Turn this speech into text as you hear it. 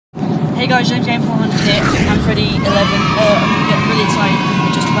Hey guys, James 400 here. I'm Freddie 11. I'm getting really excited because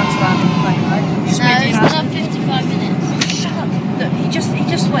we're just about to land and play, right? No, it's not 55 minutes. Shut up. Look, he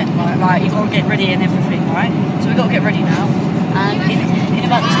just went, right? You've got to get ready and everything, right? So we've got to get ready now. And in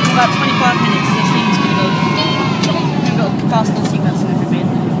about 25 minutes, this thing's going to go. We've got to fasten our seatbelts and everything.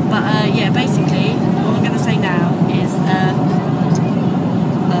 But yeah, basically, what I'm going to say now is,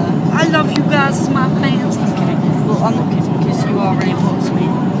 I love you guys as my fans. I'm kidding. Well, I'm not kidding because you are really important to me.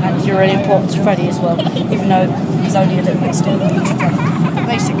 And you're really important to Freddie as well, even though he's only a little bit still.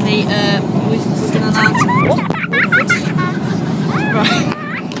 Basically, we're going to land some... What? Right.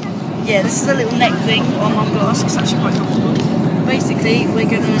 Yeah, this is a little neck thing on my glass. It's actually quite comfortable. Basically, we're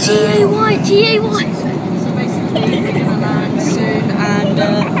going to... G-A-Y! So basically, we're going to land soon, and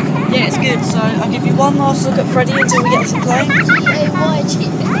yeah, it's good. So I'll give you one last look at Freddie until we get to the plane. G-A-Y!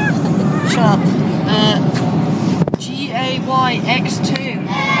 Shut up. G-A-Y-X2.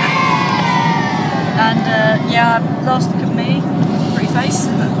 And yeah, last look at me, pretty face.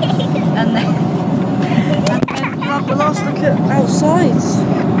 And then you have the last look at outside.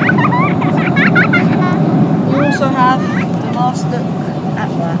 You also have the last look at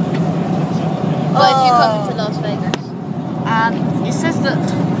there. What if you come to Las Vegas? And it says that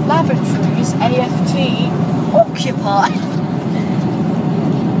lavatories AFT occupied.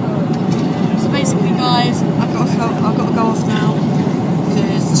 So basically, guys, I've got to go off now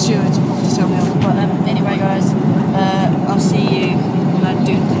because the stewards will probably tell me off. But anyway, guys, I'll see you when I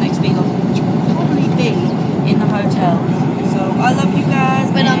do the next vlog, which will probably be in the hotel. So I love you guys.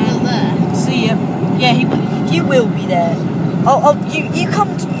 But I'm not there. See you. Yeah, you will be there. You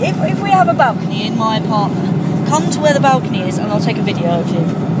come to, if we have a balcony in my apartment, come to where the balcony is, and I'll take a video of you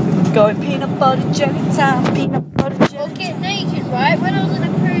going peanut butter jelly time, peanut butter jelly. I'll get naked, right? When I was on a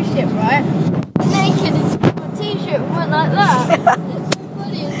cruise ship, right? Naked and my t-shirt went like that. It's so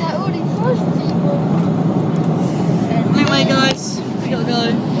funny. It's like all these Russian people. Anyway, guys, we gotta go.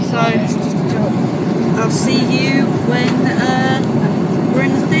 So I'll see you when we're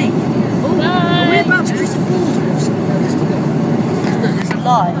in the thing. Oh, we're about to cross the border. There's a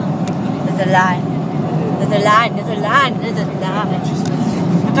line. There's a line. There's a line. There's a line. There's a line.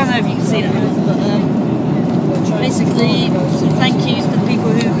 I don't know if you can see that, but basically, some thank yous for the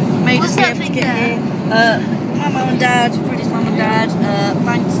people who made us be able to get here. My mum and dad, Freddie's mum and dad.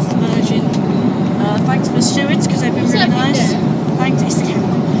 Thanks to Virgin. Thanks to the stewards because they've been really nice. Thanks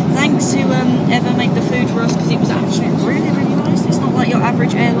to Eva make the food for us because it was actually really nice. It's not like your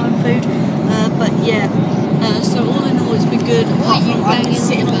average airline food, but yeah. So all in all, it's been good. Apart from I've been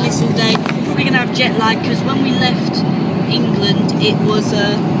sitting on this all day. Probably gonna have jet lag because when we left England, it was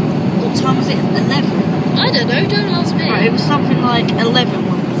what time was it? 11. I don't know. Don't ask me. Right, it was something like 11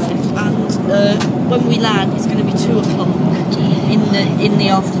 when we left, and when we land, it's going to be 2 o'clock in the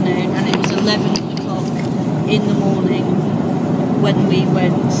afternoon, and it was 11 o'clock in the morning when we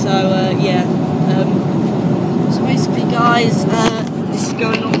went. So yeah. So basically, guys, this is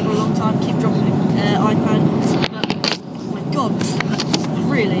going on for a long time. Keep dropping the iPad. But, oh my God,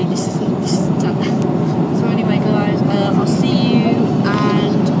 really, this isn't that. So anyway, guys, I'll see you